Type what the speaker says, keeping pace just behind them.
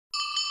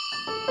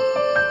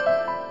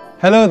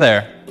Hello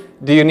there!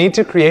 Do you need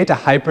to create a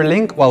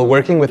hyperlink while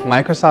working with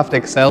Microsoft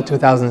Excel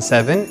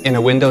 2007 in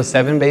a Windows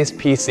 7-based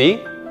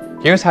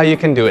PC? Here's how you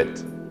can do it.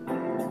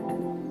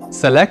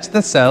 Select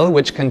the cell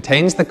which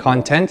contains the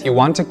content you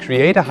want to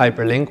create a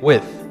hyperlink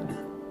with.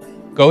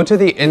 Go to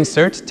the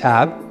Insert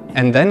tab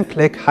and then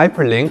click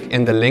Hyperlink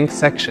in the Link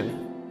section.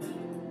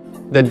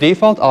 The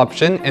default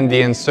option in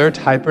the Insert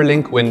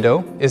Hyperlink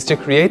window is to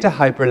create a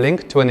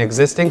hyperlink to an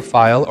existing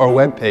file or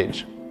web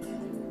page.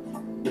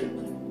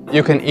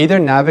 You can either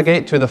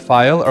navigate to the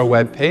file or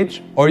web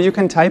page, or you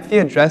can type the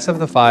address of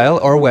the file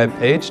or web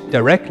page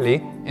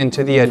directly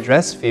into the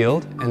address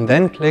field and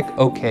then click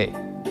OK.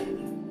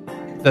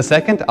 The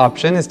second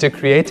option is to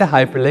create a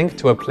hyperlink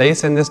to a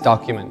place in this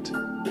document.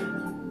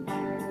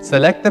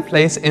 Select the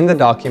place in the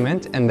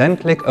document and then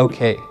click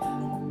OK.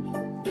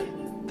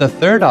 The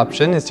third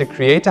option is to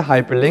create a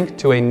hyperlink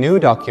to a new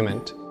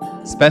document.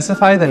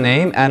 Specify the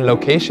name and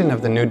location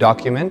of the new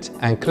document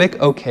and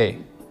click OK.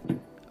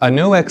 A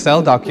new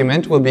Excel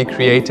document will be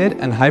created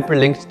and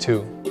hyperlinked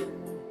to.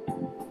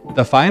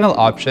 The final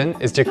option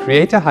is to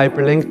create a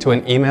hyperlink to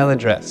an email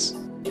address.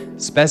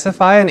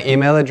 Specify an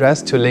email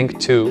address to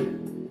link to,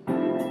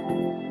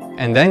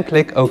 and then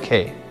click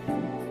OK.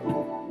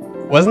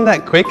 Wasn't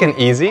that quick and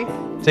easy?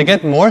 To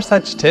get more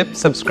such tips,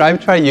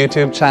 subscribe to our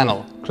YouTube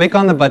channel. Click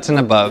on the button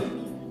above.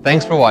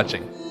 Thanks for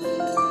watching.